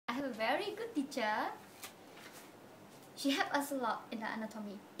very good teacher. She helped us a lot in the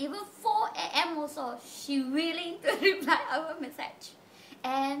anatomy. Even 4 AM also, she willing to reply our message.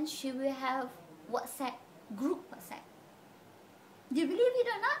 And she will have WhatsApp, group WhatsApp. Do you believe it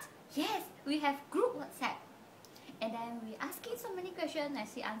or not? Yes, we have group WhatsApp. And then we asking so many questions and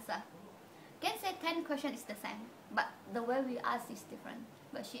she answer. Can say 10 questions is the same, but the way we ask is different.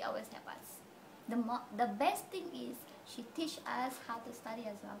 But she always help us. The best thing is she teach us how to study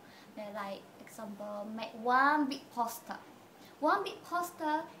as well. Like example, make one big poster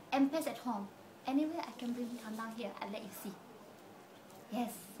and paste at home. Anyway, I can bring it down here and let you see.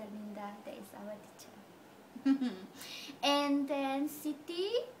 Yes, Selinda, that is our teacher. And then Siti,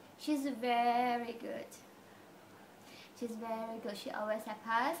 she's very good. She's very good. She always help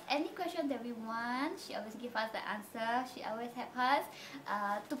us. Any question that we want, she always give us the answer. She always help us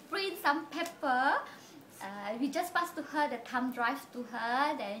to print some paper. We just pass to her the thumb drive to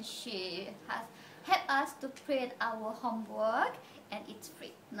her. Then she has help us to print our homework, and it's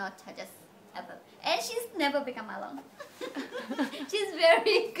free, not charges ever. And she's never become alone. She's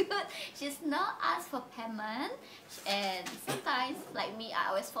very good. She's not asked for payment, and sometimes, like me, I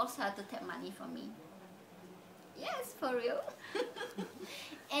always force her to take money from me. Yes, for real.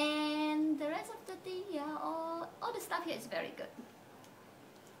 And the rest of the thing, yeah, all the stuff here is very good.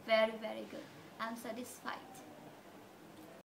 Very, very good. I'm satisfied.